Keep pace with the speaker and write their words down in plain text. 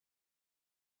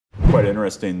quite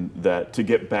interesting that to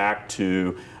get back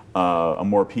to a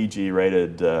more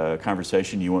PG-rated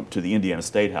conversation, you went to the Indiana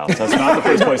State House. That's not the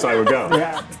first place I would go.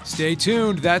 Yeah. Stay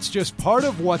tuned. That's just part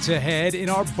of what's ahead in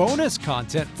our bonus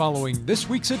content following this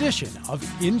week's edition of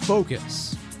In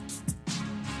Focus.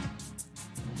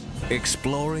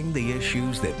 Exploring the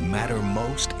issues that matter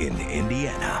most in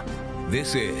Indiana.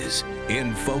 This is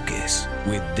In Focus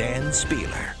with Dan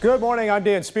Spieler. Good morning, I'm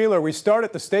Dan Spieler. We start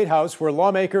at the State House where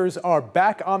lawmakers are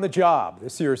back on the job.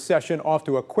 This year's session off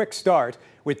to a quick start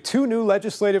with two new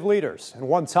legislative leaders and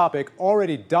one topic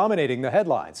already dominating the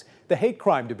headlines, the hate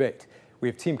crime debate. We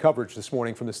have team coverage this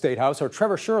morning from the State House. Our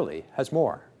Trevor Shirley has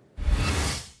more.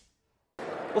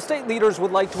 Well, state leaders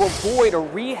would like to avoid a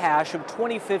rehash of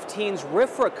 2015's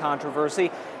RFRA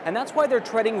controversy, and that's why they're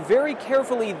treading very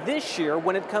carefully this year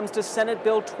when it comes to Senate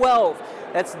Bill 12.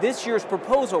 That's this year's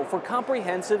proposal for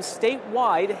comprehensive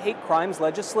statewide hate crimes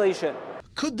legislation.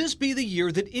 Could this be the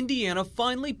year that Indiana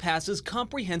finally passes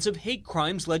comprehensive hate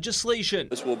crimes legislation?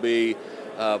 This will be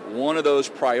one of those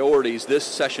priorities this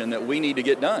session that we need to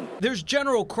get done. There's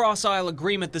general cross-aisle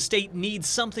agreement the state needs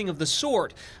something of the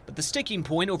sort, but the sticking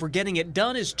point over getting it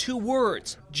done is two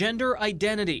words: gender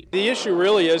identity. The issue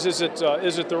really is it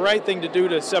the right thing to do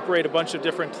to separate a bunch of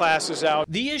different classes out?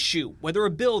 The issue, whether a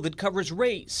bill that covers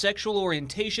race, sexual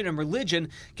orientation, and religion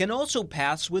can also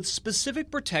pass with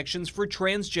specific protections for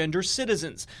transgender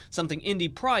citizens, something Indy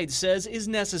Pride says is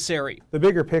necessary. The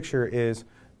bigger picture is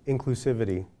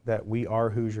inclusivity, that we are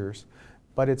Hoosiers,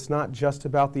 but it's not just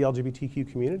about the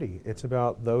LGBTQ community. It's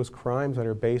about those crimes that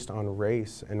are based on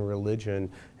race and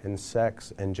religion and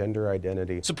sex and gender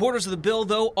identity. Supporters of the bill,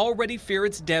 though, already fear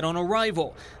it's dead on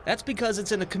arrival. That's because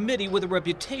it's in a committee with a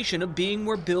reputation of being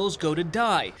where bills go to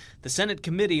die, the Senate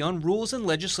Committee on Rules and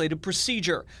Legislative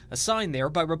Procedure, assigned there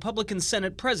by Republican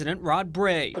Senate President Rod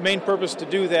Bray. The main purpose to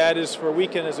do that is for we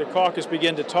can, as a caucus,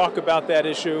 begin to talk about that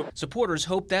issue. Supporters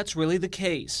hope that's really the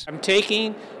case. I'm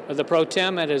taking the pro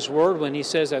tem at his word when he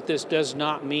says that this does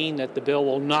not mean that the bill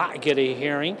will not get a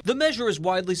hearing. The measure is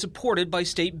widely supported by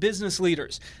state business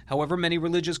leaders. However, many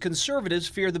religious conservatives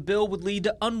fear the bill would lead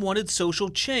to unwanted social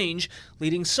change,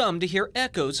 leading some to hear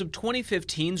echoes of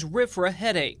 2015's RFRA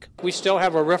headache. We still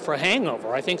have a RFRA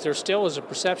hangover. I think there still is a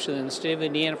perception in the state of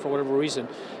Indiana, for whatever reason,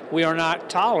 we are not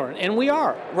tolerant, and we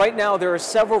are. Right now, there are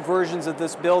several versions of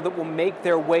this bill that will make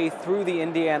their way through the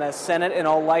Indiana Senate. In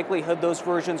all likelihood, those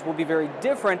versions will be very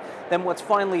different than what's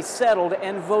finally settled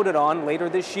and voted on later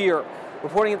this year.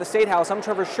 Reporting at the State House, I'm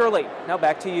Trevor Shirley. Now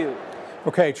back to you.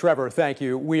 Okay, Trevor, thank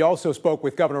you. We also spoke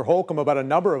with Governor Holcomb about a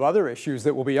number of other issues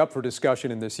that will be up for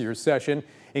discussion in this year's session,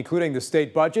 including the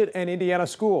state budget and Indiana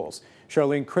schools.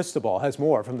 Charlene Cristobal has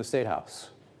more from the State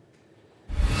House.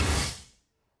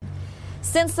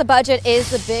 Since the budget is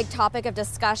the big topic of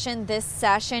discussion this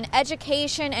session,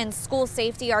 education and school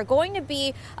safety are going to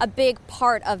be a big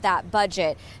part of that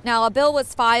budget. Now, a bill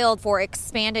was filed for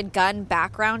expanded gun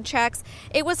background checks.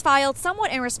 It was filed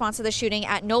somewhat in response to the shooting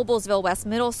at Noblesville West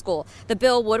Middle School. The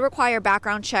bill would require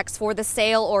background checks for the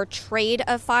sale or trade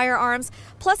of firearms.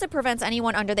 Plus, it prevents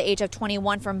anyone under the age of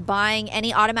 21 from buying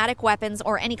any automatic weapons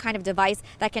or any kind of device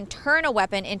that can turn a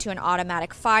weapon into an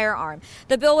automatic firearm.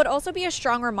 The bill would also be a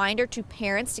strong reminder to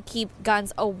parents to keep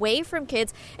guns away from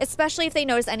kids, especially if they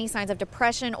notice any signs of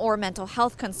depression or mental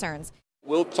health concerns.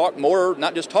 We'll talk more,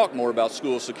 not just talk more about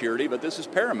school security, but this is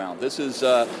paramount. This is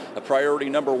a priority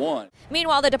number one.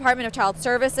 Meanwhile, the Department of Child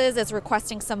Services is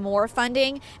requesting some more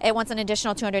funding. It wants an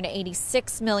additional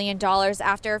 $286 million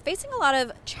after facing a lot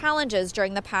of challenges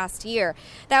during the past year.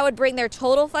 That would bring their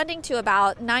total funding to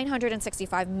about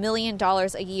 $965 million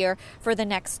a year for the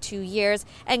next 2 years.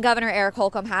 And Governor Eric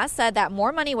Holcomb has said that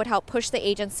more money would help push the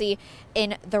agency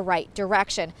in the right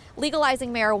direction.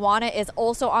 Legalizing marijuana is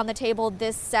also on the table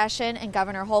this session, and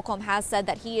Governor Holcomb has said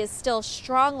that he is still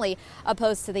strongly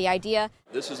opposed to the idea.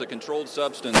 This is a controlled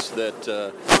substance that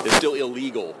is still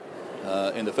illegal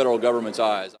in the federal government's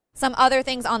eyes. Some other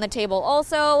things on the table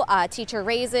also, teacher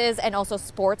raises and also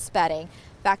sports betting.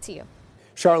 Back to you.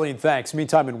 Charlene, thanks.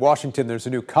 Meantime, in Washington, there's a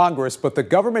new Congress, but the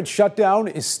government shutdown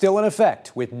is still in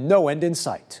effect with no end in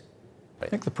sight. I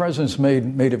think the president's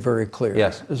made it very clear.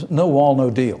 Yes. There's no wall,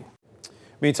 no deal.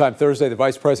 Meantime, Thursday, the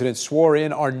vice president swore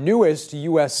in our newest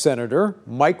U.S. Senator,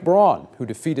 Mike Braun, who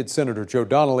defeated Senator Joe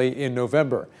Donnelly in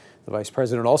November. The vice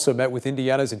president also met with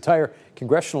Indiana's entire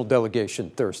congressional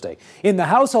delegation Thursday. In the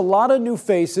House, a lot of new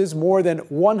faces, more than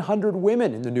 100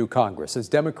 women in the new Congress as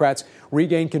Democrats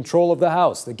regain control of the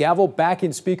House. The gavel back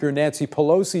in Speaker Nancy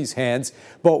Pelosi's hands.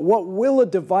 But what will a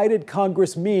divided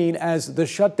Congress mean as the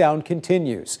shutdown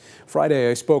continues?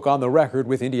 Friday, I spoke on the record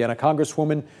with Indiana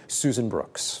Congresswoman Susan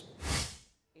Brooks.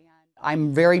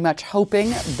 I'm very much hoping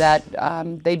that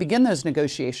they begin those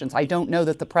negotiations. I don't know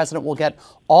that the president will get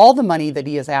all the money that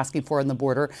he is asking for on the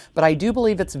border, but I do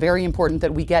believe it's very important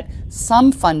that we get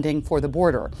some funding for the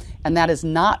border. And that is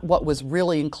not what was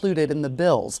really included in the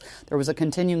bills. There was a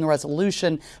continuing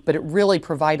resolution, but it really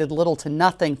provided little to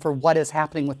nothing for what is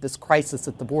happening with this crisis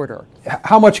at the border.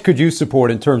 How much could you support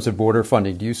in terms of border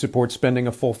funding? Do you support spending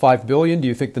a full $5 billion? Do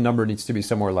you think the number needs to be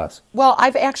somewhere less? Well,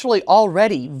 I've actually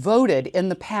already voted in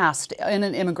the past in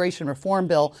an immigration reform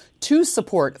bill to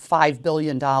support $5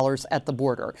 billion at the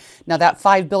border. Now, that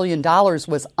 $5 billion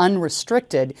was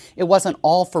unrestricted. It wasn't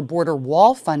all for border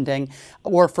wall funding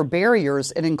or for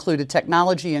barriers. It included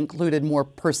technology, included more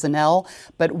personnel.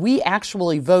 But we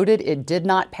actually voted. It did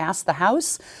not pass the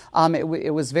House.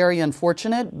 It was very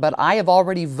unfortunate, but I have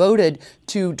already voted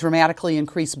to dramatically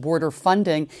increase border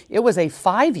funding. It was a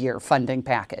 5-year funding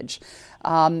package.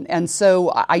 And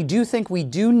so I do think we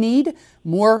do need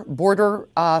more border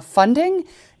funding,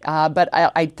 but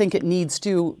I think it needs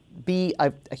to be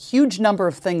a huge number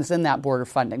of things in that border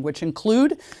funding, which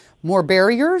include more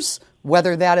barriers,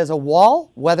 whether that is a wall,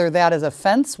 whether that is a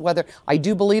fence, I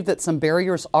do believe that some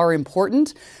barriers are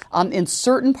important. In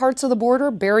certain parts of the border,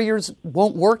 barriers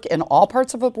won't work in all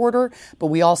parts of the border, but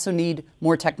we also need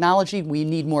more technology. We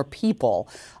need more people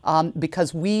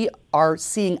because we are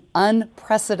seeing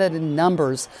unprecedented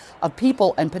numbers of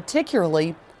people, and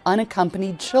particularly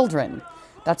unaccompanied children.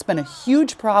 That's been a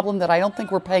huge problem that I don't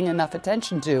think we're paying enough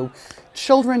attention to.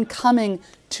 Children coming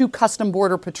to Custom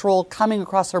Border Patrol, coming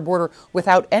across our border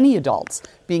without any adults,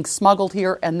 being smuggled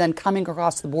here and then coming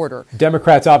across the border.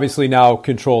 Democrats obviously now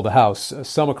control the House.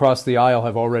 Some across the aisle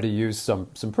have already used some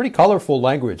pretty colorful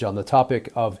language on the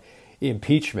topic of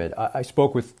impeachment. I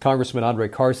spoke with Congressman Andre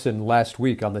Carson last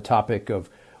week on the topic of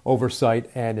oversight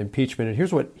and impeachment, and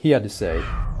here's what he had to say.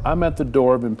 I'm at the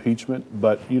door of impeachment,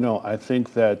 but, I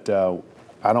think that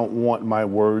I don't want my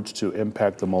words to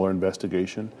impact the Mueller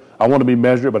investigation. I want to be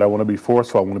measured, but I want to be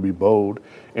forceful. I want to be bold.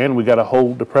 And we got to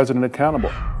hold the president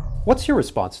accountable. What's your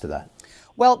response to that?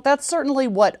 Well, that's certainly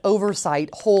what oversight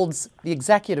holds the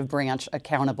executive branch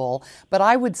accountable. But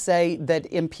I would say that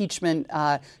impeachment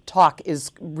talk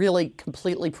is really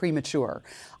completely premature.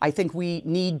 I think we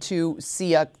need to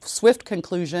see a swift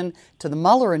conclusion to the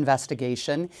Mueller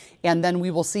investigation, and then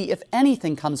we will see if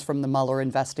anything comes from the Mueller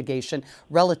investigation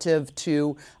relative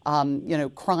to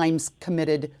crimes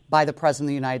committed by the President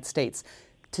of the United States.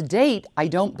 To date, I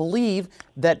don't believe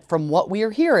that from what we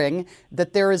are hearing,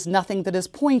 that there is nothing that is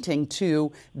pointing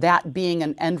to that being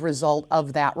an end result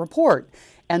of that report.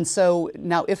 And so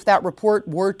now if that report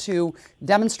were to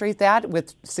demonstrate that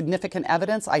with significant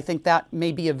evidence, I think that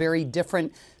may be a very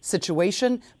different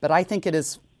situation, but I think it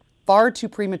is far too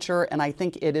premature, and I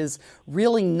think it is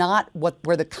really not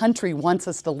where the country wants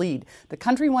us to lead. The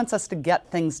country wants us to get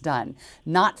things done,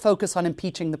 not focus on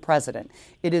impeaching the president.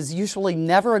 It is usually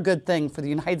never a good thing for the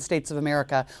United States of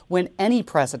America when any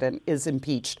president is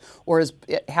impeached or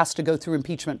has to go through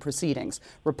impeachment proceedings,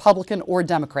 Republican or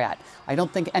Democrat. I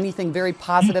don't think anything very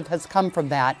positive has come from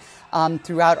that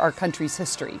throughout our country's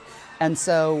history. And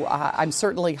so I'm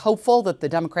certainly hopeful that the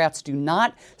Democrats do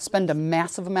not spend a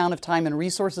massive amount of time and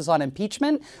resources on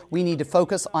impeachment. We need to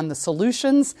focus on the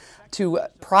solutions to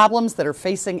problems that are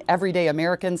facing everyday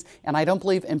Americans. And I don't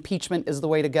believe impeachment is the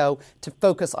way to go to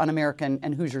focus on American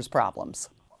and Hoosiers' problems.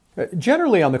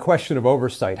 Generally, on the question of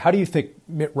oversight, how do you think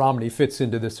Mitt Romney fits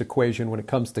into this equation when it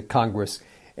comes to Congress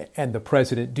and the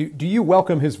president? Do you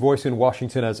welcome his voice in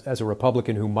Washington as a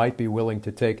Republican who might be willing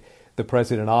to take the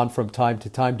president on from time to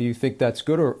time? Do you think that's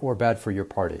good or bad for your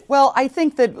party? Well, I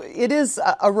think that it is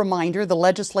a reminder. The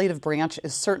legislative branch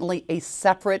is certainly a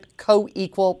separate,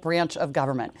 co-equal branch of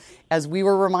government. As we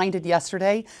were reminded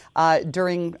yesterday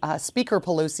during Speaker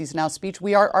Pelosi's now speech,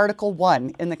 we are Article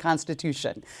 1 in the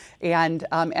Constitution. And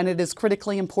it is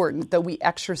critically important that we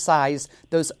exercise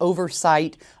those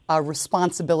oversight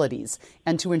responsibilities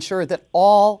and to ensure that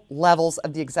all levels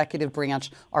of the executive branch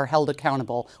are held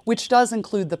accountable, which does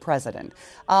include the president.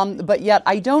 But yet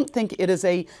I don't think it is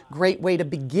a great way to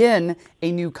begin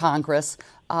a new Congress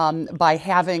by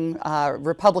having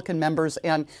Republican members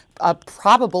and a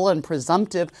probable and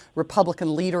presumptive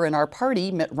Republican leader in our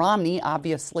party, Mitt Romney,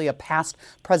 obviously a past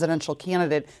presidential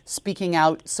candidate, speaking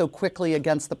out so quickly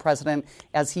against the president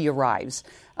as he arrives.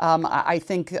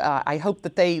 I hope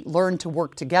that they learn to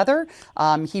work together.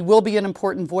 He will be an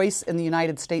important voice in the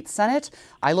United States Senate.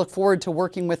 I look forward to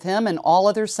working with him and all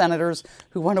other senators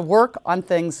who want to work on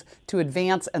things to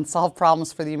advance and solve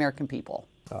problems for the American people.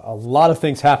 A lot of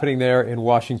things happening there in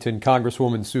Washington.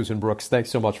 Congresswoman Susan Brooks, thanks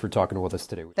so much for talking with us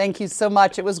today. Thank you so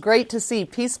much. It was great to see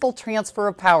peaceful transfer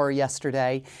of power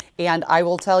yesterday. And I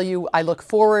will tell you, I look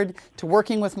forward to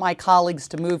working with my colleagues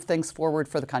to move things forward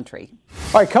for the country.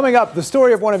 All right, coming up, the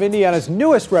story of one of Indiana's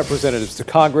newest representatives to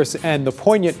Congress and the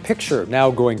poignant picture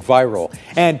now going viral.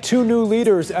 And 2 new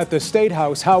leaders at the State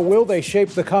House. How will they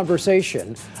shape the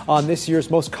conversation on this year's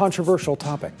most controversial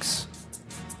topics?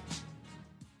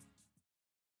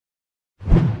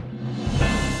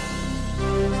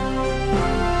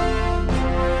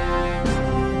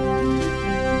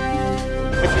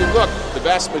 Look, the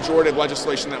vast majority of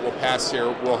legislation that will pass here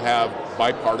will have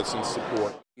bipartisan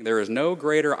support. There is no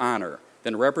greater honor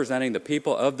than representing the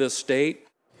people of this state.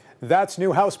 That's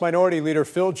new House Minority Leader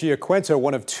Phil Giaquinta,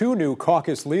 one of 2 new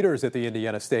caucus leaders at the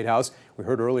Indiana State House. We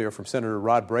heard earlier from Senator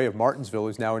Rod Bray of Martinsville,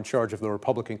 who's now in charge of the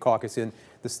Republican caucus in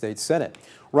the state Senate.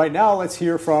 Right now, let's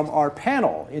hear from our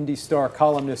panel. Indy Star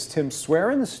columnist Tim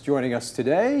Swearens joining us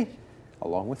today,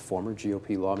 along with former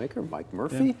GOP lawmaker Mike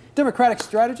Murphy, Democratic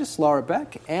strategist Laura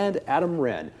Beck, and Adam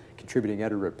Wren, contributing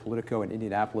editor at Politico and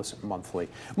Indianapolis Monthly.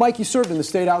 Mike, you served in the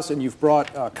State House and you've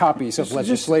brought copies of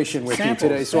legislation with you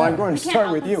today, so I'm going to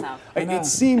start with you. It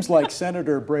seems like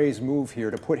Senator Bray's move here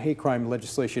to put hate crime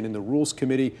legislation in the Rules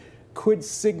Committee could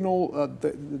signal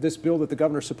this bill that the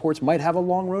governor supports might have a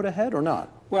long road ahead or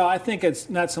not? Well, I think it's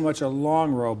not so much a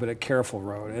long road, but a careful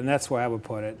road, and that's why I would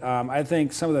put it. I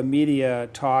think some of the media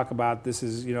talk about this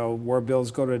is, where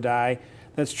bills go to die.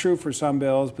 That's true for some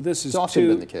bills, but this is it's often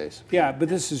been the case. Yeah, but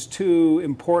this is too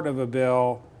important of a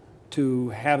bill to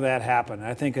have that happen.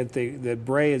 I think that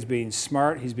Bray is being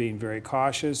smart. He's being very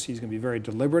cautious. He's going to be very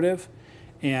deliberative.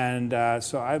 And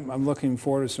so I'm looking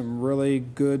forward to some really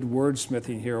good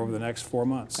wordsmithing here over the next 4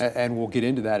 months. And we'll get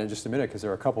into that in just a minute because there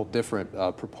are a couple different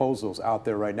proposals out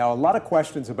there right now. A lot of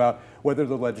questions about whether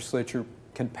the legislature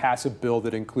can pass a bill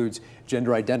that includes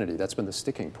gender identity. That's been the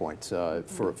sticking point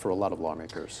for a lot of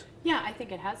lawmakers. Yeah, I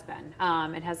think it has been.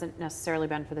 It hasn't necessarily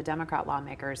been for the Democrat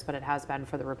lawmakers, but it has been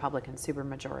for the Republican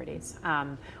supermajorities.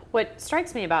 What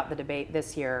strikes me about the debate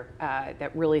this year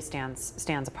that really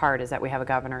stands apart is that we have a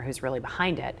governor who's really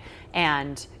behind it.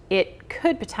 And it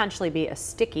could potentially be a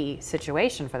sticky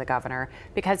situation for the governor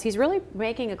because he's really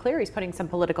making it clear he's putting some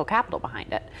political capital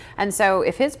behind it. And so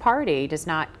if his party does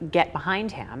not get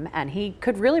behind him, and he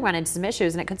could really run into some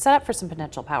issues, and it could set up for some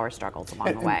potential power struggles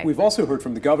along the way. We've also heard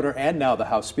from the governor and now the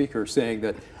House Speaker saying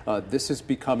that this has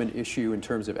become an issue in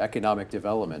terms of economic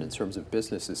development, in terms of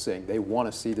businesses saying they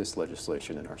want to see this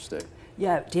legislation in our state.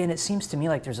 Yeah, Dan, it seems to me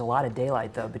like there's a lot of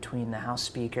daylight, though, between the House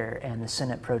Speaker and the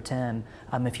Senate Pro Tem.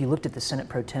 If you looked at the Senate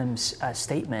Pro Tem's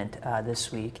statement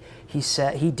this week, he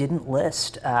said he didn't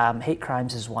list hate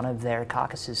crimes as one of their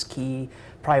caucus's key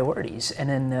priorities. And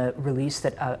in the release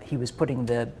that he was putting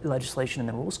the legislation in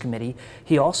the Rules Committee,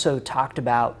 he also talked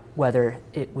about whether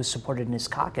it was supported in his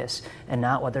caucus and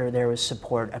not whether there was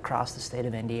support across the state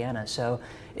of Indiana. So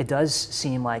it does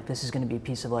seem like this is going to be a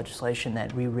piece of legislation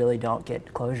that we really don't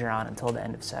get closure on until the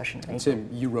end of session. Tim,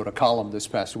 you wrote a column this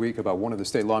past week about one of the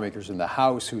state lawmakers in the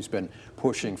House who's been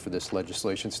pushing for this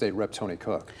legislation, State Rep Tony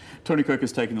Cook. Tony Cook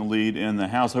is taking the lead in the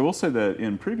House. I will say that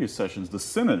in previous sessions, the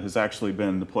Senate has actually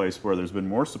been the place where there's been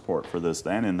more support for this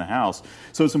than in the House.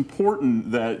 So it's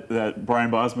important that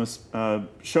Brian Bosma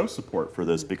shows support for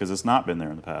this because it's not been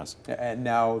there in the past. And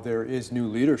now there is new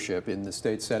leadership in the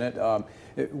state Senate.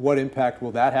 What impact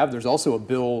will that have? There's also a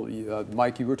bill,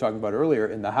 Mike, you were talking about earlier,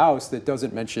 in the House that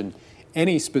doesn't mention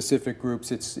any specific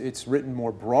groups. It's written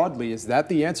more broadly. Is that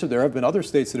the answer? There have been other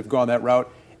states that have gone that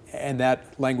route, and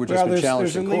that language has been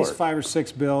challenged in court. There's at least 5 or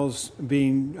 6 bills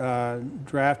being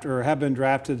drafted or have been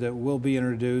drafted that will be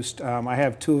introduced. I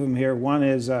have 2 of them here. One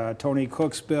is Tony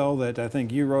Cook's bill that I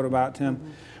think you wrote about,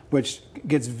 Tim, which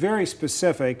gets very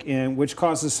specific and which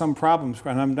causes some problems.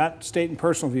 And I'm not stating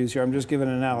personal views here. I'm just giving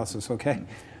an analysis, okay?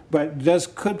 But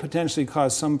could potentially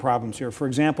cause some problems here. For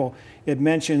example, it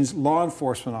mentions law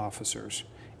enforcement officers.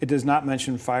 It does not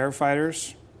mention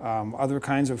firefighters, other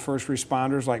kinds of first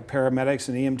responders like paramedics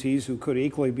and EMTs who could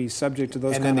equally be subject to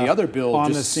those and then the other bill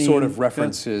just sort of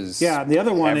references Yeah, the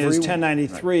other one is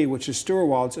 1093, which is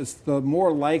Steuerwald's. It's the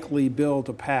more likely bill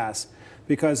to pass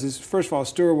because, first of all,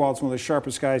 Steuerwald's one of the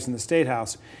sharpest guys in the State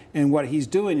House. And what he's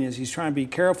doing is he's trying to be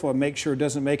careful and make sure it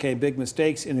doesn't make any big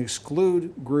mistakes and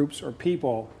exclude groups or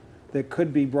people that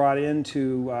could be brought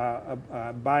into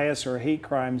bias or hate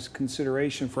crimes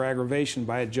consideration for aggravation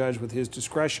by a judge with his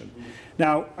discretion.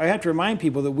 Now, I have to remind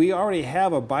people that we already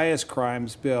have a bias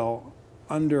crimes bill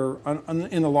in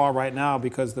the law right now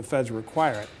because the feds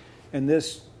require it. And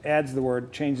this adds the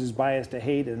word, changes bias to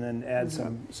hate, and then adds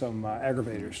some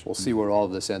aggravators. We'll see where all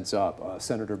of this ends up.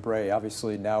 Senator Bray,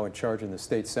 obviously now in charge in the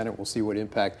state Senate. We'll see what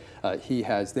impact he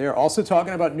has there. Also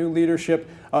talking about new leadership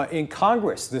in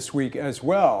Congress this week as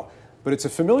well. But it's a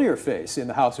familiar face in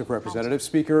the House of Representatives.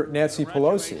 Speaker Nancy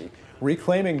Pelosi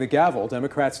reclaiming the gavel.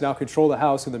 Democrats now control the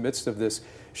House in the midst of this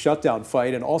shutdown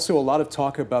fight, and also a lot of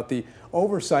talk about the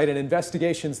oversight and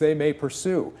investigations they may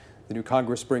pursue. The new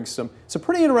Congress brings some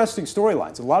pretty interesting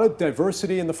storylines. A lot of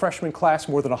diversity in the freshman class,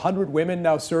 more than 100 women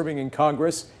now serving in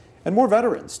Congress, and more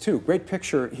veterans, too. Great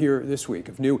picture here this week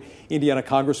of new Indiana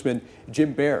Congressman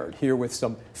Jim Baird here with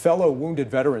some fellow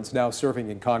wounded veterans now serving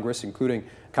in Congress, including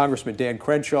Congressman Dan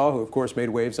Crenshaw, who, of course, made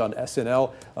waves on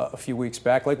SNL a few weeks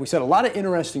back. Like we said, a lot of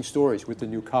interesting stories with the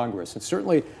new Congress, and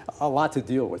certainly a lot to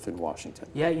deal with in Washington.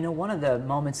 Yeah, one of the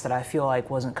moments that I feel like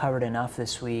wasn't covered enough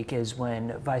this week is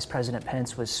when Vice President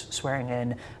Pence was swearing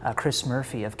in Chris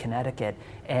Murphy of Connecticut,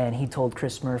 and he told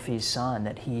Chris Murphy's son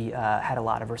that he had a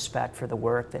lot of respect for the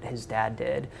work that his dad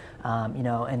did.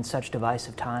 In such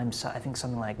divisive times, I think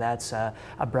something like that's a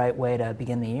bright way to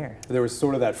begin the year. There was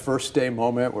sort of that first day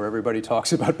moment where everybody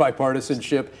talks about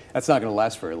bipartisanship. That's not going to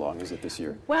last very long, is it, this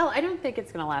year? Well, I don't think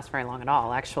it's going to last very long at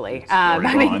all, actually. Tim and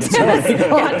I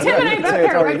both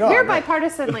we're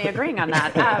bipartisanly agreeing on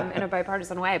that in a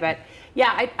bipartisan way. But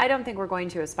yeah, I don't think we're going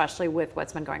to, especially with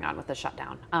what's been going on with the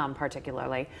shutdown,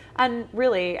 particularly. And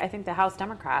really, I think the House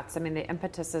Democrats, the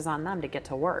impetus is on them to get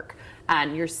to work.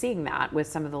 And you're seeing that with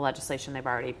some of the legislation they've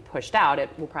already pushed out. It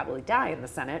will probably die in the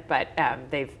Senate, but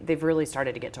they've really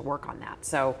started to get to work on that.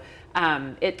 So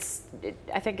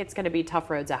I think it's going to be tough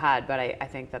roads ahead, but I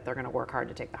think that they're going to work hard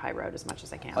to take the high road as much as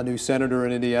they can. A new senator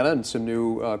in Indiana and some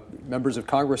new members of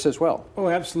Congress as well. Oh,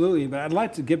 absolutely. But I'd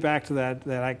like to get back to that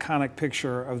iconic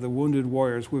picture of the wounded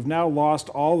warriors. We've now lost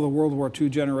all the World War II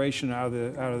generation out of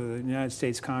the United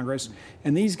States Congress.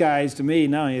 And these guys, to me,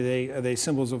 not only are they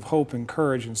symbols of hope and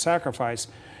courage and sacrifice,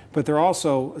 but they're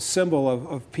also a symbol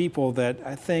of people that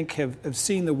I think have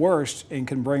seen the worst and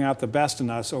can bring out the best in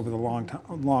us over the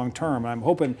long term. And I'm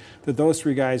hoping that those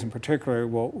three guys in particular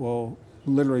will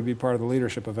literally be part of the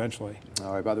leadership eventually.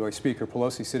 All right, by the way, Speaker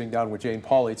Pelosi sitting down with Jane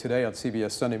Pauley today on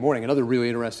CBS Sunday Morning. Another really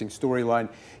interesting storyline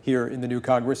here in the new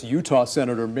Congress. Utah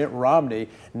Senator Mitt Romney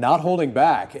not holding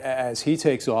back as he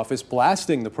takes office,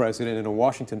 blasting the president in a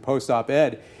Washington Post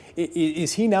op-ed.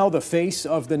 Is he now the face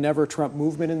of the Never Trump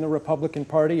movement in the Republican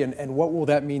Party? And what will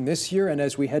that mean this year and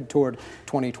as we head toward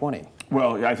 2020?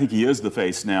 Well, I think he is the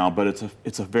face now, but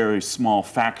it's a very small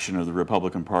faction of the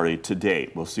Republican Party to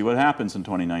date. We'll see what happens in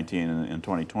 2019 and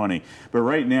 2020. But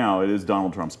right now, it is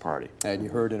Donald Trump's party. And you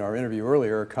heard in our interview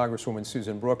earlier, Congresswoman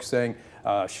Susan Brooks saying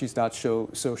she's not so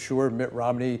sure Mitt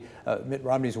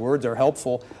Romney's words are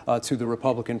helpful to the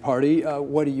Republican Party.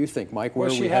 What do you think, Mike? Where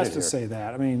well, are we she has headed to here? say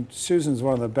that. Susan's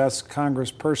one of the best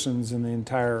congresspersons in the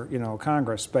entire,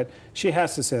 Congress, but she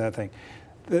has to say that thing.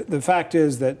 The fact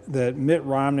is that Mitt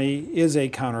Romney is a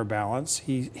counterbalance.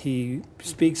 He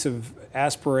speaks of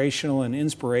aspirational and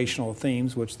inspirational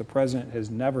themes, which the president has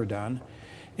never done.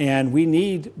 And we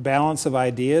need balance of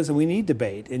ideas and we need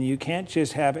debate. And you can't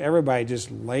just have everybody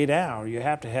just lay down. You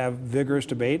have to have vigorous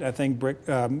debate. I think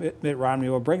Mitt Romney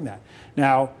will bring that.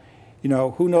 Now,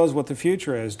 who knows what the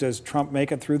future is? Does Trump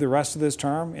make it through the rest of this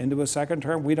term, into a second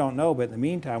term? We don't know. But in the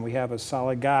meantime, we have a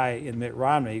solid guy in Mitt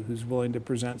Romney who's willing to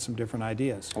present some different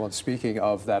ideas. Well, and speaking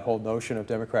of that whole notion of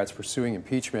Democrats pursuing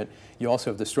impeachment, you also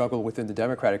have the struggle within the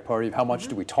Democratic Party of how much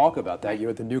do we talk about that? You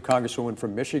had the new Congresswoman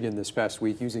from Michigan this past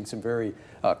week using some very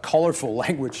colorful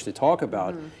language to talk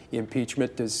about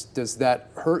impeachment. Does that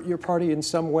hurt your party in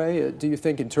some way, do you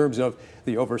think, in terms of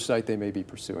the oversight they may be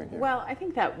pursuing here? Well, I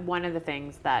think that one of the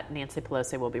things that Nancy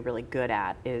Pelosi will be really good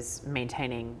at is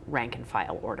maintaining rank and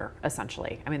file order,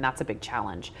 essentially. That's a big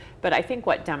challenge. But I think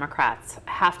what Democrats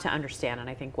have to understand, and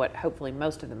I think what hopefully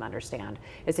most of them understand,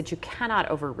 is that you cannot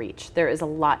overreach. There is a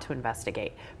lot to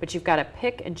investigate, but you've got to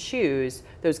pick and choose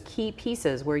those key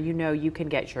pieces where you can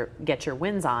get your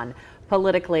wins on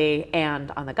politically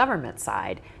and on the government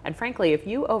side. And frankly, if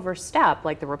you overstep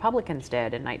like the Republicans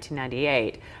did in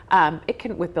 1998, it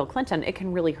can, with Bill Clinton, it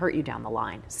can really hurt you down the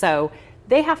line. So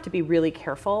they have to be really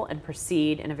careful and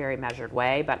proceed in a very measured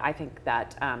way, but I think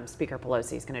that Speaker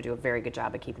Pelosi is going to do a very good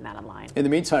job of keeping that in line. In the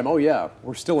meantime,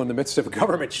 we're still in the midst of a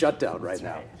government shutdown right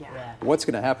now. Yeah. What's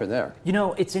going to happen there?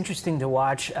 It's interesting to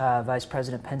watch Vice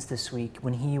President Pence this week.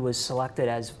 When he was selected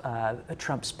as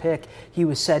Trump's pick, he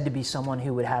was said to be someone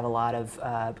who would have a lot of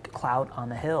clout on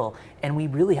the Hill, and we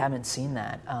really haven't seen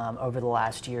that over the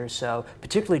last year or so,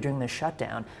 particularly during the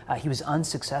shutdown. He was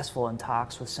unsuccessful in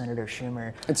talks with Senator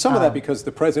Schumer. And some of that because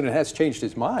the president has changed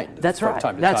his mind. That's from right.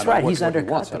 time to That's time right. on He's what he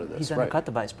undercut wants out of this. he's undercut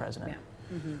the vice president. Yeah.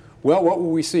 Well, what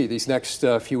will we see these next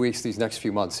few weeks, these next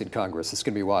few months in Congress? It's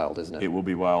going to be wild, isn't it? It will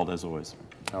be wild, as always.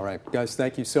 All right, guys,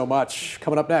 thank you so much.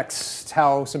 Coming up next,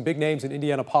 how some big names in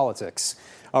Indiana politics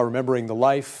are remembering the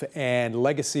life and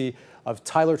legacy of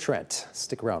Tyler Trent.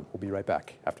 Stick around. We'll be right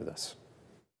back after this.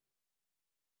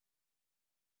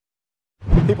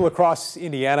 People across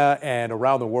Indiana and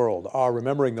around the world are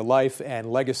remembering the life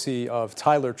and legacy of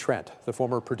Tyler Trent, the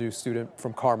former Purdue student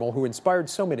from Carmel who inspired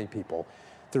so many people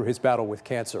through his battle with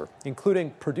cancer,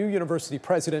 including Purdue University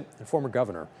president and former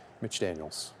governor Mitch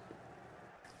Daniels.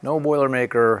 No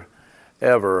Boilermaker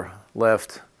ever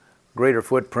left greater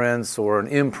footprints or an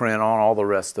imprint on all the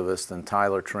rest of us than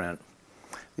Tyler Trent.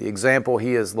 The example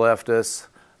he has left us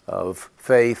of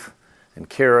faith and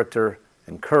character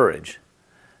and courage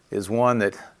is one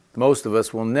that most of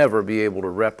us will never be able to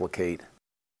replicate.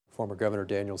 Former Governor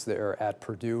Daniels there at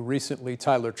Purdue. Recently,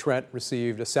 Tyler Trent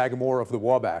received a Sagamore of the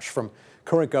Wabash from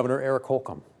current Governor Eric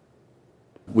Holcomb.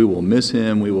 We will miss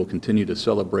him. We will continue to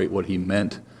celebrate what he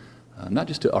meant, not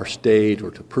just to our state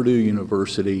or to Purdue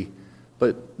University,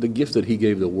 but the gift that he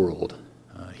gave the world.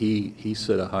 He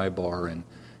set a high bar and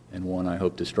one I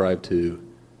hope to strive to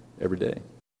every day.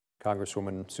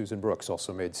 Congresswoman Susan Brooks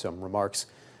also made some remarks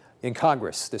in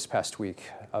Congress this past week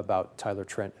about Tyler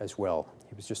Trent as well.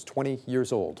 He was just 20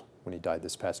 years old when he died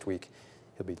this past week.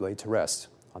 He'll be laid to rest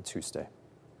on Tuesday.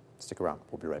 Stick around.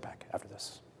 We'll be right back after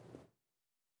this.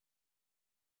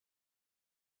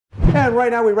 And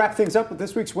right now we wrap things up with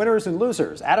this week's winners and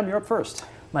losers. Adam, you're up first.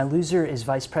 My loser is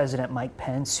Vice President Mike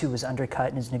Pence, who was undercut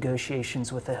in his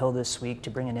negotiations with the Hill this week to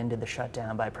bring an end to the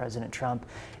shutdown by President Trump.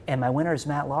 And my winner is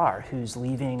Matt Lauer, who's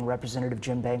leaving Representative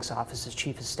Jim Banks' office as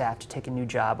Chief of Staff to take a new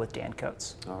job with Dan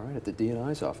Coates. All right, at the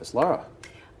DNI's office. Laura.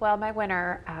 Well, my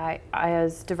winner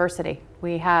is diversity.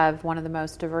 We have one of the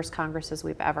most diverse Congresses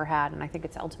we've ever had, and I think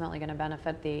it's ultimately going to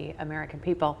benefit the American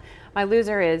people. My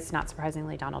loser is, not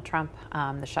surprisingly, Donald Trump.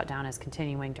 The shutdown is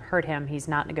continuing to hurt him. He's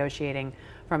not negotiating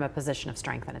from a position of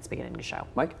strength, and it's beginning to show.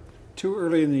 Mike? Too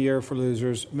early in the year for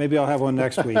losers. Maybe I'll have one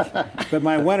next week. But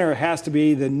my winner has to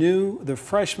be the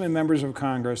freshman members of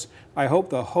Congress. I hope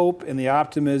the hope and the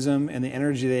optimism and the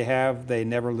energy they have, they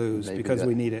never lose, because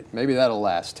we need it. Maybe that'll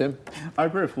last. Tim? I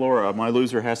agree with Laura. My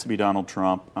loser has to be Donald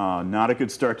Trump. Not a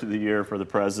good start to the year for the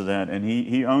president, and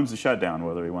he owns the shutdown,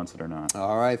 whether he wants it or not.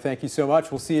 All right, thank you so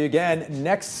much. We'll see you again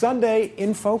next Sunday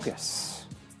in Focus.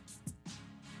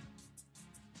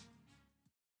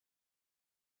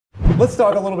 Let's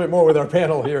talk a little bit more with our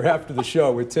panel here after the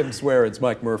show with Tim Swearens,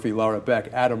 Mike Murphy, Laura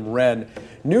Beck, Adam Wren.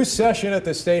 New session at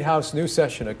the State House, new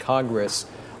session at Congress,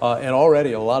 and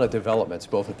already a lot of developments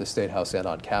both at the State House and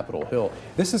on Capitol Hill.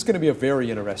 This is going to be a very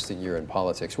interesting year in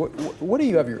politics. What do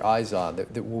you have your eyes on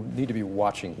that we'll need to be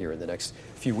watching here in the next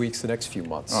few weeks, the next few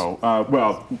months?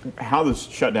 Well, how this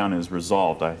shutdown is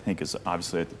resolved, I think, is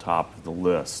obviously at the top of the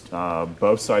list.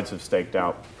 Both sides have staked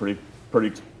out pretty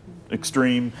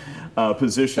extreme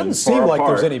positions. Doesn't seem like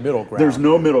there's any middle ground. There's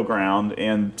no middle ground,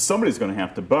 and somebody's going to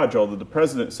have to budge, although the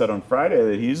president said on Friday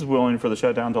that he's willing for the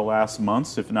shutdown to last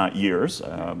months, if not years.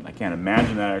 I can't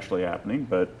imagine that actually happening,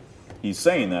 but he's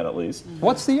saying that at least.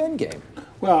 What's the end game?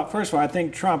 Well, first of all, I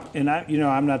think Trump, and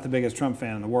I'm not the biggest Trump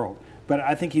fan in the world, but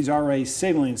I think he's already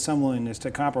signaling some willingness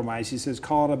to compromise. He says,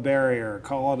 call it a barrier,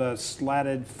 call it a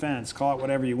slatted fence, call it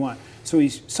whatever you want. So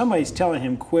somebody's telling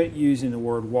him quit using the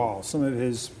word wall, some of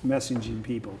his messaging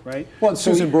people, right? Well,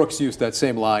 Susan Brooks used that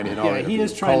same line in our he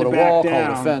is trying call to it a back wall, down.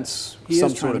 call it a fence, he some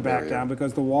is sort trying of to back barrier. down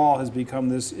because the wall has become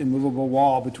this immovable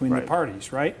wall between the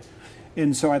parties, right?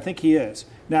 And so I think he is.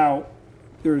 Now,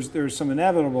 there's some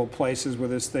inevitable places where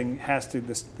this thing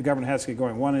the government has to get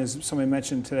going. One is, somebody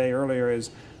mentioned today earlier, is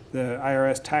the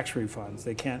IRS tax refunds.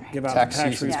 They can't give out tax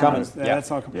refunds. Coming.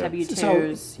 That's all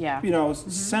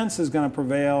W-2s, sense is going to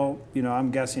prevail,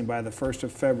 I'm guessing by the 1st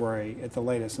of February at the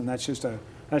latest, and that's just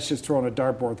throwing a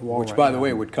dartboard at the wall. Which, by the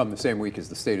way, would come the same week as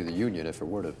the State of the Union if it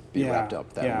were to be wrapped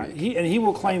up that week. He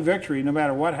will claim victory no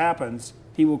matter what happens.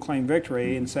 He will claim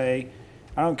victory and say,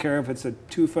 I don't care if it's a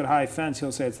 2-foot-high fence,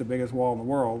 he'll say it's the biggest wall in the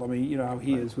world. I mean, you know how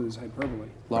he is with his hyperbole.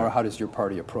 Laura, how does your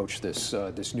party approach this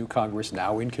this new Congress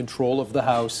now in control of the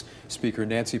House? Speaker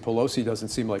Nancy Pelosi doesn't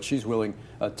seem like she's willing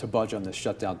to budge on this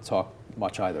shutdown talk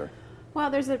much either. Well,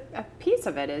 there's a piece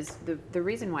of it is the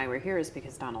reason why we're here is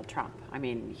because Donald Trump. I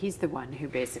mean, he's the one who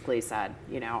basically said,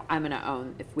 I'm going to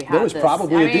own if we have this. There was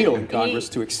probably a deal in he, Congress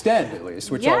to extend at least,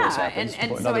 which always happens.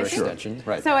 And another so extension,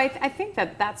 right? So I think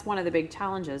that's one of the big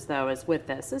challenges, though, is with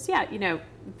this is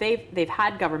they've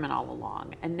had government all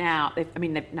along, and now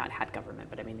they've not had government,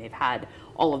 but they've had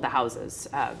all of the houses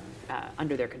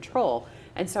under their control,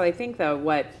 and so I think though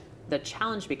what the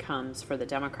challenge becomes for the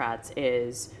Democrats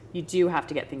is you do have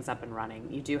to get things up and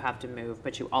running. You do have to move,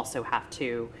 but you also have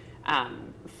to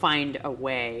find a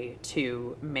way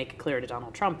to make it clear to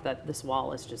Donald Trump that this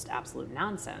wall is just absolute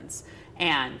nonsense.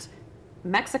 And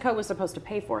Mexico was supposed to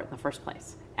pay for it in the first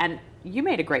place. And you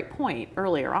made a great point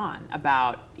earlier on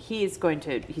about he's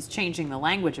changing the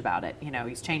language about it.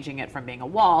 He's changing it from being a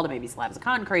wall to maybe slabs of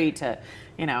concrete to,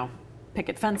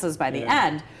 picket fences by the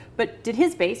end. But did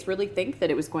his base really think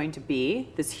that it was going to be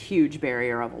this huge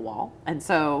barrier of a wall? And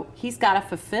so he's got to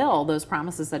fulfill those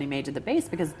promises that he made to the base,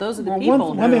 because those are the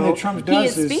people one thing that Trump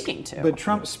does he is speaking to. But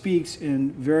Trump speaks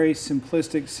in very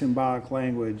simplistic, symbolic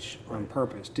language on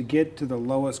purpose to get to the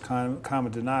lowest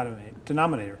common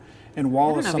denominator. And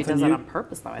wall is something he does that on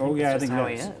purpose, though. I think that's just how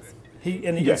he is.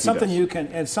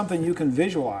 It's something you can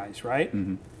visualize, right?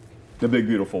 Mm-hmm. The big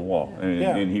beautiful wall,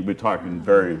 and he would talk in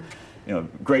very,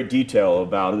 great detail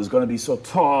about it was going to be so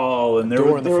tall, and there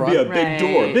would be a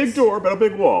big door, but a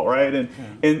big wall, right?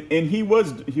 And he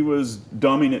was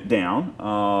dumbing it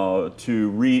down to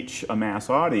reach a mass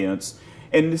audience.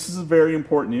 And this is a very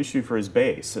important issue for his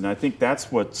base, and I think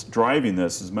that's what's driving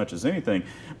this as much as anything.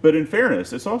 But in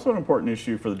fairness, it's also an important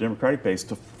issue for the Democratic base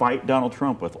to fight Donald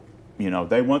Trump with.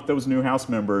 They want those new House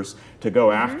members to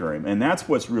go after him, and that's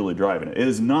what's really driving it. It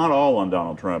is not all on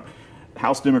Donald Trump.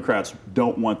 House Democrats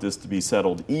don't want this to be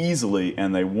settled easily,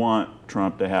 and they want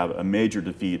Trump to have a major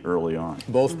defeat early on.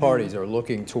 Both parties are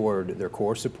looking toward their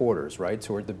core supporters, right?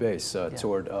 Toward the base,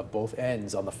 toward both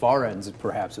ends, on the far ends,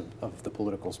 perhaps, of the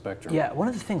political spectrum. Yeah, one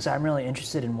of the things I'm really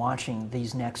interested in watching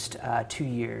these next 2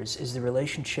 years is the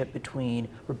relationship between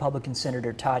Republican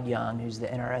Senator Todd Young, who's the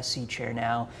NRSC chair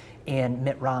now, and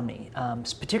Mitt Romney,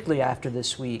 particularly after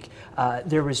this week.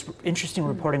 There was interesting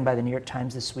reporting by the New York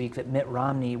Times this week that Mitt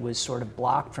Romney was sort of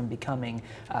blocked from becoming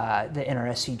the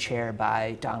NRSC chair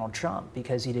by Donald Trump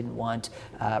because he didn't want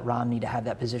Romney to have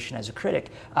that position as a critic.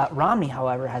 Romney,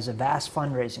 however, has a vast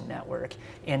fundraising network,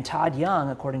 and Todd Young,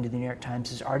 according to the New York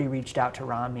Times, has already reached out to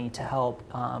Romney to help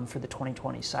for the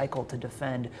 2020 cycle to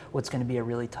defend what's going to be a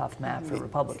really tough map for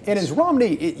Republicans. And is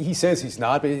Romney, he says he's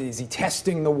not, but is he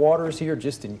testing the waters here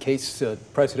just in case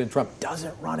President Trump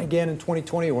doesn't run again in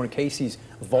 2020, or in case he's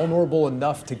vulnerable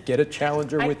enough to get a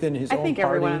challenger within his own party? I think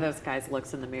every one of those guys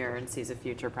looks in the mirror and sees a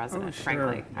future president,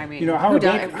 frankly. I mean, Howard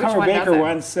Baker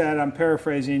once said, I'm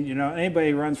paraphrasing,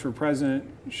 anybody who runs for president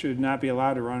should not be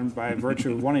allowed to run by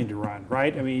virtue of wanting to run,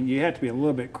 right? I mean, you have to be a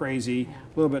little bit crazy,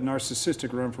 a little bit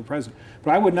narcissistic to run for president.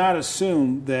 But I would not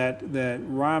assume that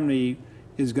Romney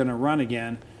is going to run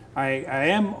again. I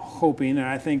am hoping, and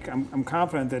I think I'm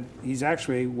confident that he's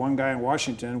actually one guy in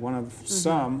Washington, one of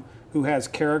some, who has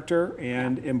character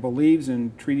and believes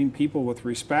in treating people with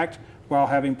respect while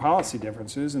having policy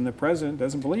differences, and the president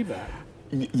doesn't believe that.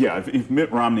 Yeah, if Mitt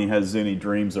Romney has any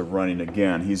dreams of running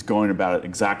again, he's going about it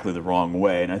exactly the wrong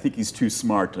way, and I think he's too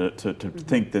smart to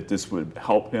think that this would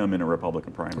help him in a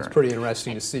Republican primary. It's pretty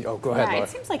interesting to see. Oh, go ahead, Laura. It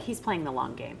seems like he's playing the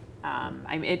long game.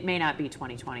 It may not be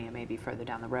 2020, it may be further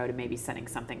down the road, it may be setting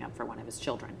something up for one of his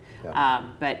children. Yeah.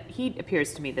 But he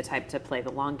appears to me the type to play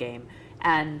the long game,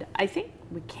 and I think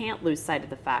we can't lose sight of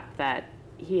the fact that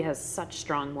he has such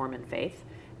strong Mormon faith,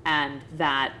 and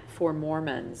that for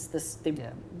Mormons,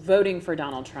 voting for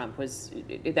Donald Trump was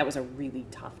a really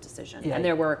tough decision. Yeah. And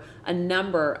there were a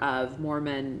number of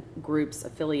Mormon groups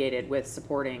affiliated with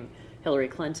supporting Hillary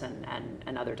Clinton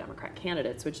and other Democrat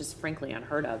candidates, which is frankly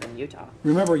unheard of in Utah.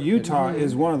 Remember, Utah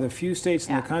is one of the few states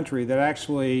in the country that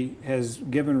actually has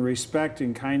given respect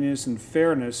and kindness and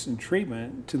fairness and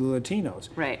treatment to the Latinos.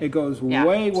 Right. It goes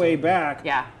way back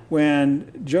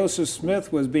when Joseph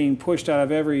Smith was being pushed out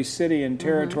of every city and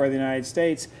territory of the United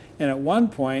States. And at one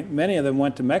point, many of them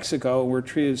went to Mexico and were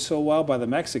treated so well by the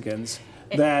Mexicans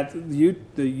that the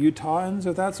Utahns,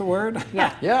 if that's a word,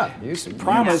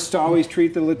 promised to always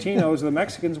treat the Latinos and the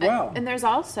Mexicans well. And there's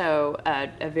also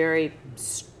a very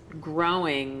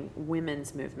growing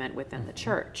women's movement within the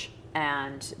church,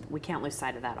 and we can't lose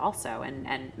sight of that also.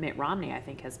 And Mitt Romney, I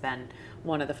think, has been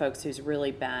one of the folks who's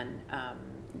really been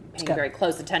paying very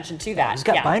close attention to that. He's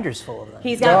got binders full of them.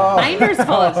 He's got binders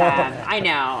full of them. I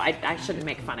know. I shouldn't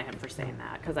make fun of him for saying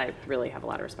that, because I really have a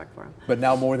lot of respect for him. But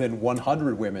now more than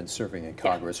 100 women serving in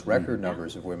Congress, record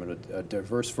numbers of women, a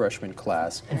diverse freshman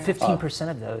class. And 15%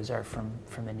 of those are from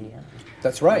Indiana.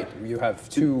 That's right. You have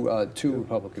two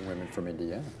Republican women from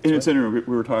Indiana. And it's interesting,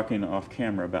 we were talking off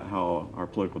camera about how our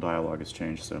political dialogue has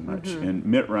changed so much. And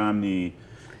Mitt Romney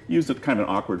used a kind of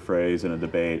an awkward phrase in a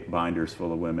debate, binders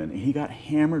full of women. He got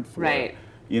hammered for it.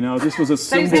 This was a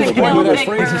symbol of that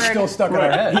phrase is still stuck in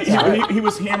our heads. He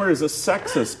was hammered as a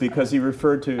sexist because he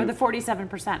referred to... Or the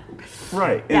 47%.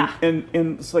 Right. And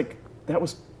it's like, that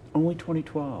was only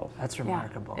 2012. That's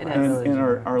remarkable. Yeah, And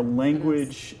our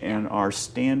language and our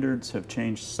standards have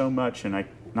changed so much, and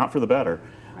not for the better,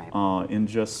 in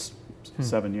just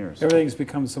 7 years. Everything's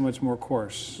become so much more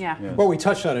coarse. Yeah. Well, we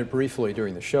touched on it briefly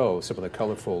during the show, some of the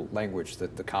colorful language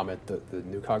that the comment that the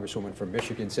new Congresswoman from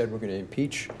Michigan said we're going to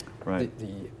impeach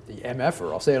the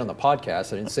MFer. I'll say it on the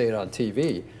podcast. I didn't say it on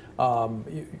TV.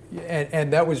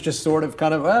 And that was just sort of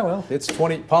kind of, well, it's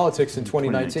politics in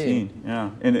 2019.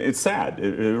 Yeah, and it's sad.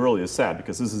 It really is sad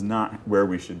because this is not where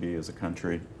we should be as a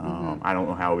country. I don't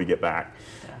know how we get back,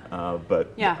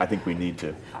 but I think we need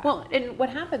to. Well, and what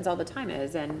happens all the time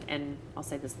is, and I'll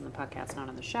say this in the podcast, not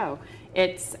on the show,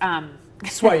 it's...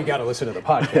 That's why you got to listen to the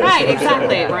podcast. Right,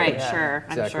 exactly, right, sure.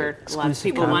 Exactly. I'm sure Exclusive lots of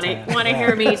people want to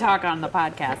hear me talk on the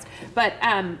podcast. But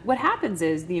what happens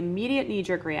is the immediate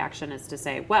knee-jerk reaction is to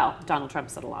say, well, Donald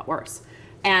Trump said a lot worse.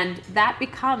 And that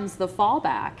becomes the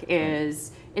fallback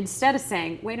is instead of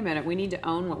saying, wait a minute, we need to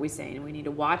own what we say and we need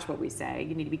to watch what we say.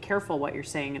 You need to be careful what you're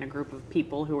saying in a group of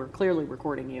people who are clearly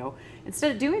recording you.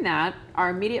 Instead of doing that, our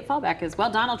immediate fallback is,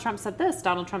 well, Donald Trump said this,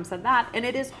 Donald Trump said that. And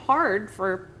it is hard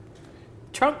for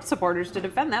Trump supporters to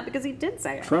defend that because he did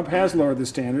say it. Trump has lowered the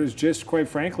standards, just quite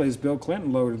frankly, as Bill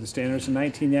Clinton lowered the standards in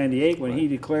 1998 when he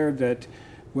declared that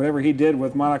whatever he did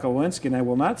with Monica Lewinsky, and I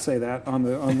will not say that on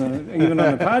the even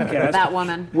on the podcast, that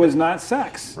woman was not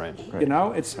sex. Right. You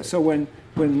know, it's so when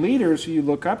leaders who you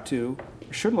look up to,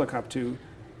 should look up to,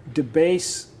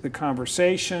 debase the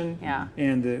conversation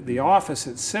and the office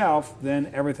itself,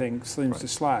 then everything seems to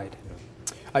slide.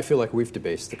 I feel like we've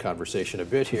debased the conversation a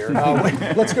bit here.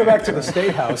 Let's go back to the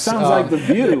State House. Sounds like The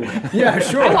View. Yeah,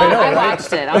 sure. I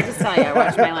watched it. I'll just tell you, I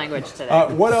watched my language today.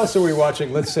 What else are we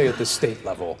watching, let's say, at the state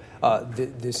level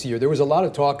this year? There was a lot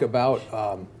of talk about,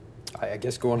 I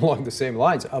guess going along the same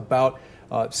lines, about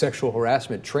sexual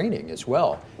harassment training as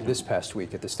well this past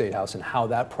week at the State House and how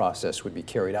that process would be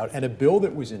carried out. And a bill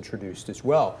that was introduced as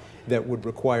well that would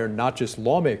require not just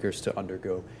lawmakers to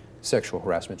undergo sexual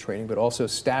harassment training, but also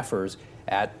staffers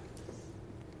at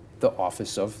the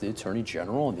office of the Attorney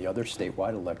General and the other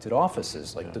statewide elected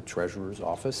offices, like the Treasurer's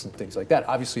office and things like that,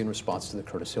 obviously in response to the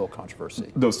Curtis Hill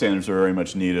controversy. Those standards are very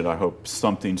much needed. I hope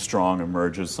something strong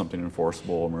emerges, something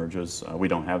enforceable emerges. We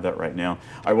don't have that right now.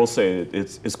 I will say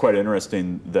it's quite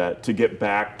interesting that to get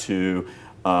back to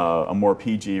a more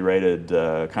PG-rated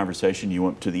conversation, you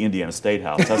went to the Indiana State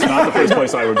House. That's not the first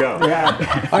place I would go.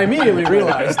 Yeah. I immediately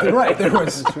realized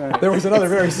that there was another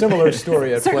very similar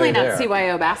story at Certainly play not there.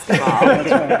 CYO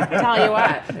basketball. Tell you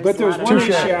what. But there's one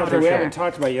issue out there we sure. haven't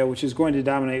talked about yet, which is going to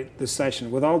dominate the session.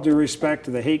 With all due respect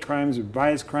to the hate crimes or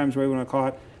bias crimes, whatever you want to call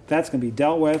it, that's going to be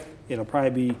dealt with. It'll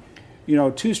probably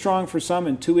be, too strong for some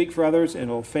and too weak for others, and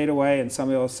it'll fade away, and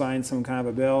somebody will sign some kind of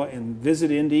a bill and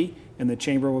visit Indy, and the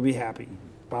chamber will be happy.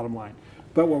 Bottom line.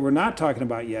 But what we're not talking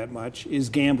about yet much is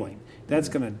gambling. That's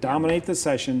going to dominate the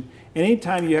session.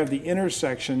 Anytime you have the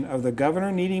intersection of the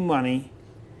governor needing money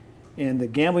and the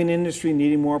gambling industry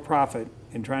needing more profit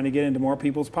and trying to get into more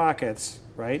people's pockets,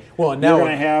 right? Well, now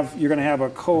you're going to have a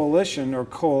coalition or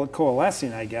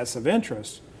coalescing, I guess, of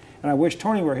interests. And I wish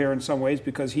Tony were here in some ways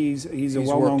because he's a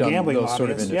well-known gambling those sort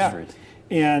of lobbyist. industries.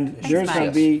 And Thanks, there's going to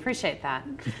Mike. be. Appreciate that.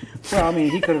 Well, I mean,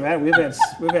 he could have had. We've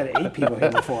had 8 people here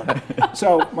before.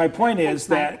 So my point is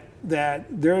that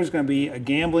there's going to be a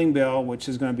gambling bill, which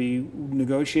is going to be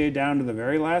negotiated down to the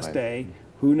very last day.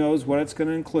 Who knows what it's going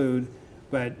to include?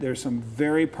 But there's some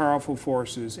very powerful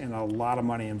forces and a lot of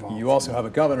money involved. You also have a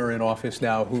governor in office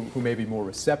now who may be more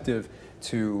receptive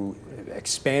to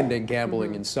expanding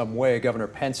gambling in some way. Governor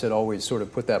Pence had always sort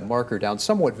of put that marker down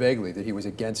somewhat vaguely that he was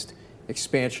against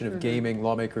expansion of gaming.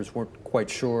 Lawmakers weren't quite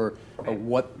sure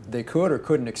what they could or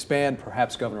couldn't expand.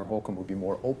 Perhaps Governor Holcomb would be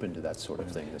more open to that sort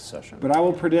of thing this session. But I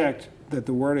will predict that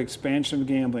the word expansion of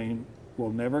gambling will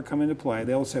never come into play.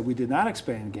 They'll say, we did not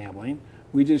expand gambling.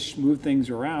 We just moved things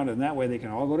around, and that way they can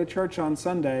all go to church on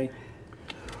Sunday.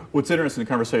 What's interesting in the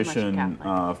conversation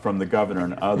from the governor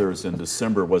and others in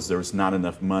December was there was not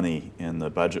enough money in the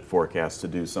budget forecast to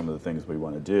do some of the things we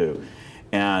want to do.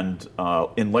 And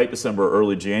in late December,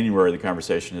 early January, the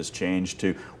conversation has changed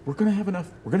to we're going to have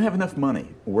enough money.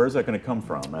 Where's that going to come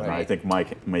from? And I think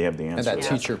Mike may have the answer. And that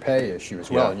teacher pay issue as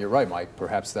well. And you're right, Mike.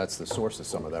 Perhaps that's the source of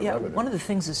some of that revenue. One of the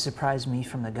things that surprised me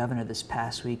from the governor this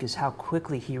past week is how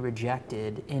quickly he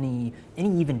rejected any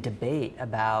even debate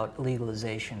about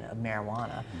legalization of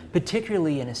marijuana,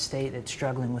 particularly in a state that's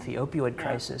struggling with the opioid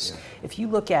crisis. If you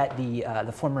look at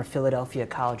the former Philadelphia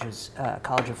College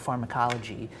of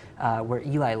Pharmacology, where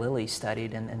where Eli Lilly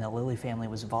studied, and the Lilly family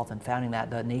was involved in founding that,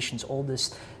 the nation's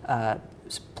oldest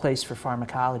place for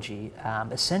pharmacology.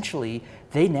 Essentially,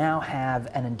 they now have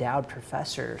an endowed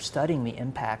professor studying the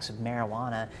impacts of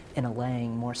marijuana in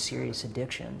allaying more serious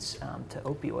addictions to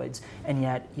opioids, and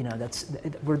yet,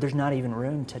 there's not even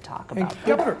room to talk about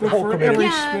that. But for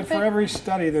every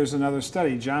study, there's another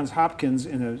study. Johns Hopkins,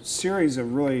 in a series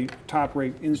of really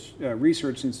top-rate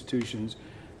research institutions,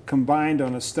 combined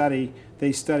on a study.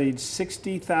 They studied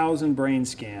 60,000 brain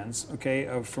scans,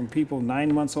 from people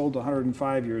 9 months old to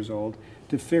 105 years old,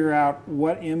 to figure out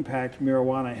what impact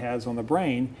marijuana has on the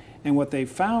brain. And what they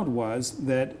found was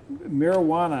that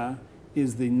marijuana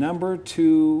is the number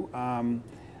 2,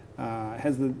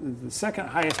 has the second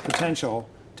highest potential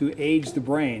to age the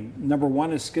brain. Number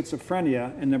 1 is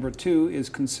schizophrenia, and number 2 is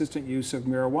consistent use of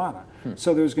marijuana.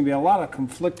 So there's going to be a lot of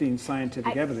conflicting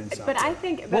scientific evidence out there. I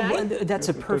think that's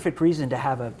a perfect reason to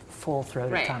have a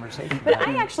full-throated conversation. But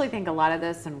I actually think a lot of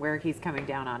this and where he's coming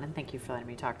down on, and thank you for letting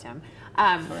me talk to him,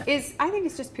 I think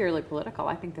it's just purely political.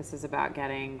 I think this is about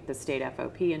getting the state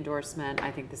FOP endorsement.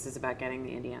 I think this is about getting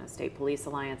the Indiana State Police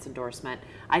Alliance endorsement.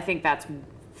 I think that's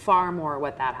far more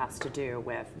what that has to do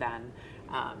with than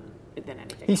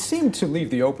anything. He seemed to leave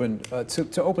the open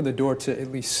to open the door to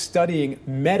at least studying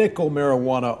medical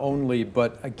marijuana only,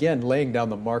 but again, laying down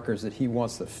the markers that he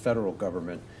wants the federal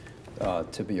government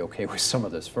to be okay with some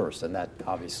of this first, and that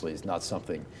obviously is not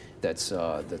something that's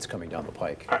coming down the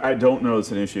pike. I don't know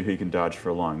it's an issue he can dodge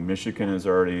for long. Michigan has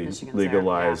already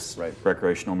legalized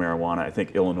recreational marijuana. I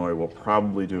think Illinois will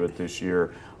probably do it this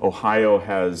year. Ohio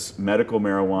has medical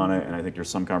marijuana, and I think there's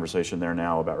some conversation there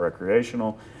now about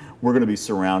recreational. We're going to be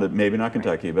surrounded, maybe not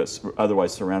Kentucky, but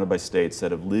otherwise surrounded by states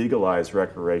that have legalized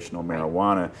recreational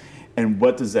marijuana. And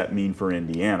what does that mean for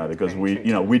Indiana? Because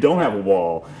we don't have a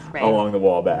wall along the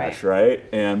Wabash, right?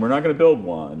 And we're not going to build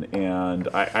one. And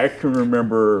I can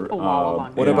remember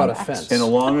what about a fence? In a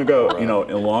long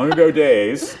ago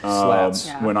days,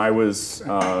 when I was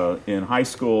in high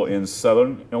school in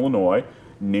Southern Illinois,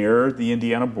 near the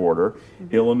Indiana border,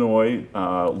 Illinois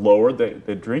lowered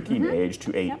the drinking age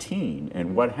to 18.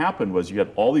 And what happened was you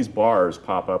had all these bars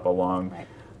pop up along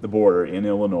the border in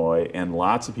Illinois, and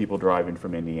lots of people driving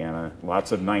from Indiana,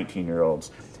 lots of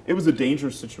 19-year-olds. It was a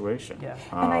dangerous situation. Yeah.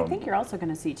 And I think you're also going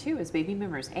to see, too, as baby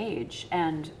boomers age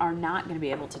and are not going to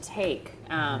be able to take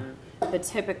the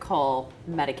typical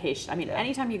medication. I mean,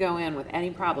 anytime you go in with any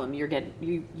problem, you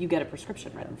get a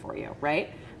prescription written for you, right?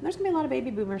 And there's going to be a lot of baby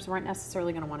boomers who aren't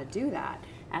necessarily going to want to do that.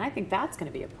 And I think that's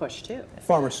going to be a push, too.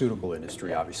 Pharmaceutical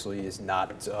industry, obviously, is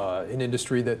not an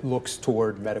industry that looks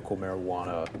toward medical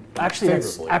marijuana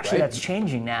favorably. That's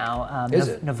changing now. Is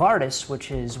it? Novartis,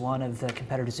 which is one of the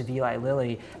competitors of Eli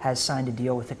Lilly, has signed a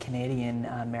deal with a Canadian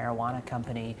marijuana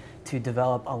company to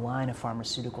develop a line of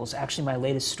pharmaceuticals. Actually, my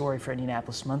latest story for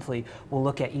Indianapolis Monthly will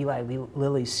look at Eli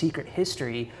Lilly's secret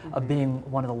history of being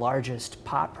one of the largest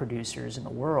pot producers in the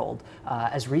world.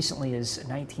 As recently as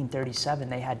 1937,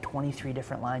 they had 23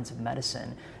 different lines of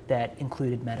medicine that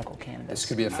included medical cannabis. This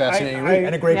could be a fascinating read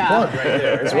and a great plug right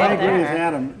there as well. I agree with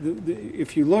Adam.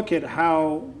 If you look at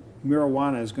how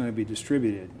marijuana is going to be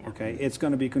distributed, it's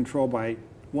going to be controlled by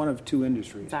one of two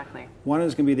industries. Exactly. One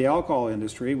is going to be the alcohol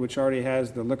industry, which already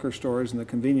has the liquor stores and the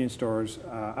convenience stores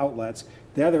outlets.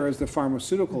 The other is the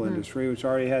pharmaceutical industry, which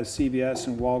already has CVS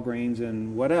and Walgreens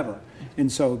and whatever. And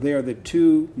so they are the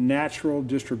two natural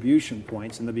distribution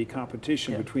points, and there'll be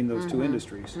competition between those two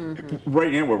industries.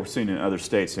 Right now, what we're seeing in other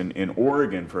states, in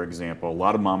Oregon, for example, a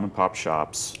lot of mom and pop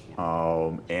shops,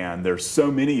 and there's so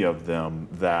many of them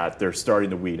that they're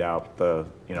starting to weed out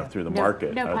through the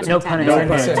market. No pun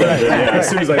intended. Yeah, as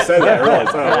soon as I said that, I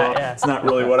realized, it's not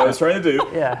really what I was trying to do.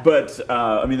 Yeah. But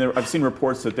I've seen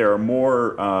reports that there are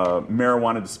more marijuana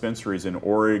dispensaries in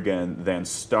Oregon than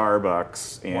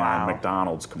Starbucks and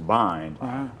McDonald's combined.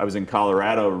 Wow. I was in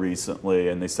Colorado recently,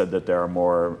 and they said that there are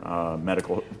more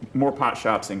pot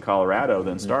shops in Colorado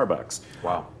than Starbucks.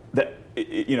 Wow.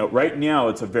 Right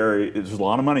now there's a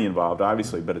lot of money involved,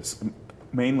 obviously, but it's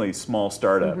mainly small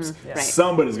startups.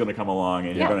 Somebody's going to come along,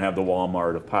 and you're going to have the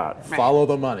Walmart of pot. Follow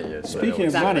the money. Speaking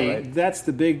of money, that's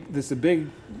the big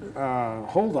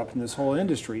holdup in this whole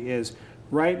industry. Is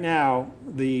right now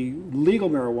the legal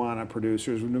marijuana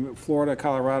producers, Florida,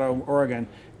 Colorado, Oregon,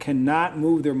 cannot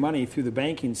move their money through the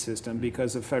banking system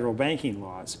because of federal banking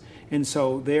laws, and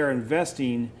so they are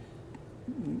investing,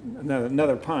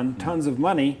 another pun, tons of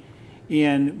money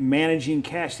in managing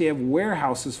cash. They have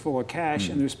warehouses full of cash,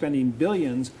 and they're spending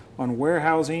billions on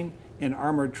warehousing and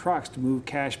armored trucks to move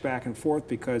cash back and forth,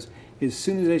 because as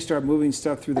soon as they start moving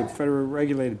stuff through the federal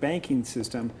regulated banking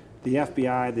system, the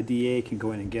FBI, the DA can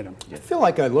go in and get them. I feel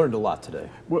like I learned a lot today.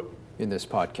 in this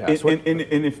podcast.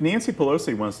 And if Nancy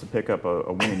Pelosi wants to pick up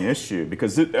a winning issue,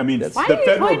 because the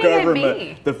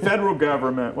federal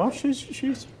government, well,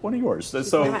 she's one of yours.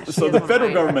 So the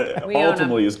federal government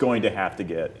ultimately is going to have to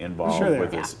get involved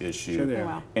with this issue,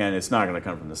 and it's not going to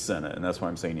come from the Senate, and that's why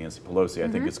I'm saying Nancy Pelosi. I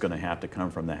think it's going to have to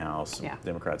come from the House,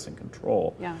 Democrats in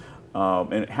control.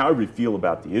 And however you feel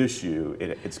about the issue,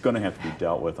 it's going to have to be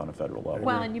dealt with on a federal level.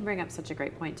 Well, and you bring up such a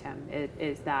great point, Tim,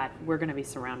 is that we're going to be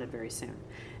surrounded very soon.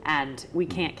 And we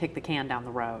can't kick the can down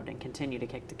the road and continue to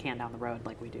kick the can down the road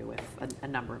like we do with a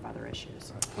number of other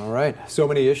issues. All right. So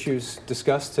many issues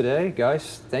discussed today.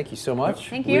 Guys, thank you so much.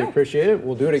 Thank you. We appreciate it.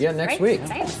 We'll do it again next week.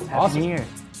 Thanks. Awesome. Happy New Year.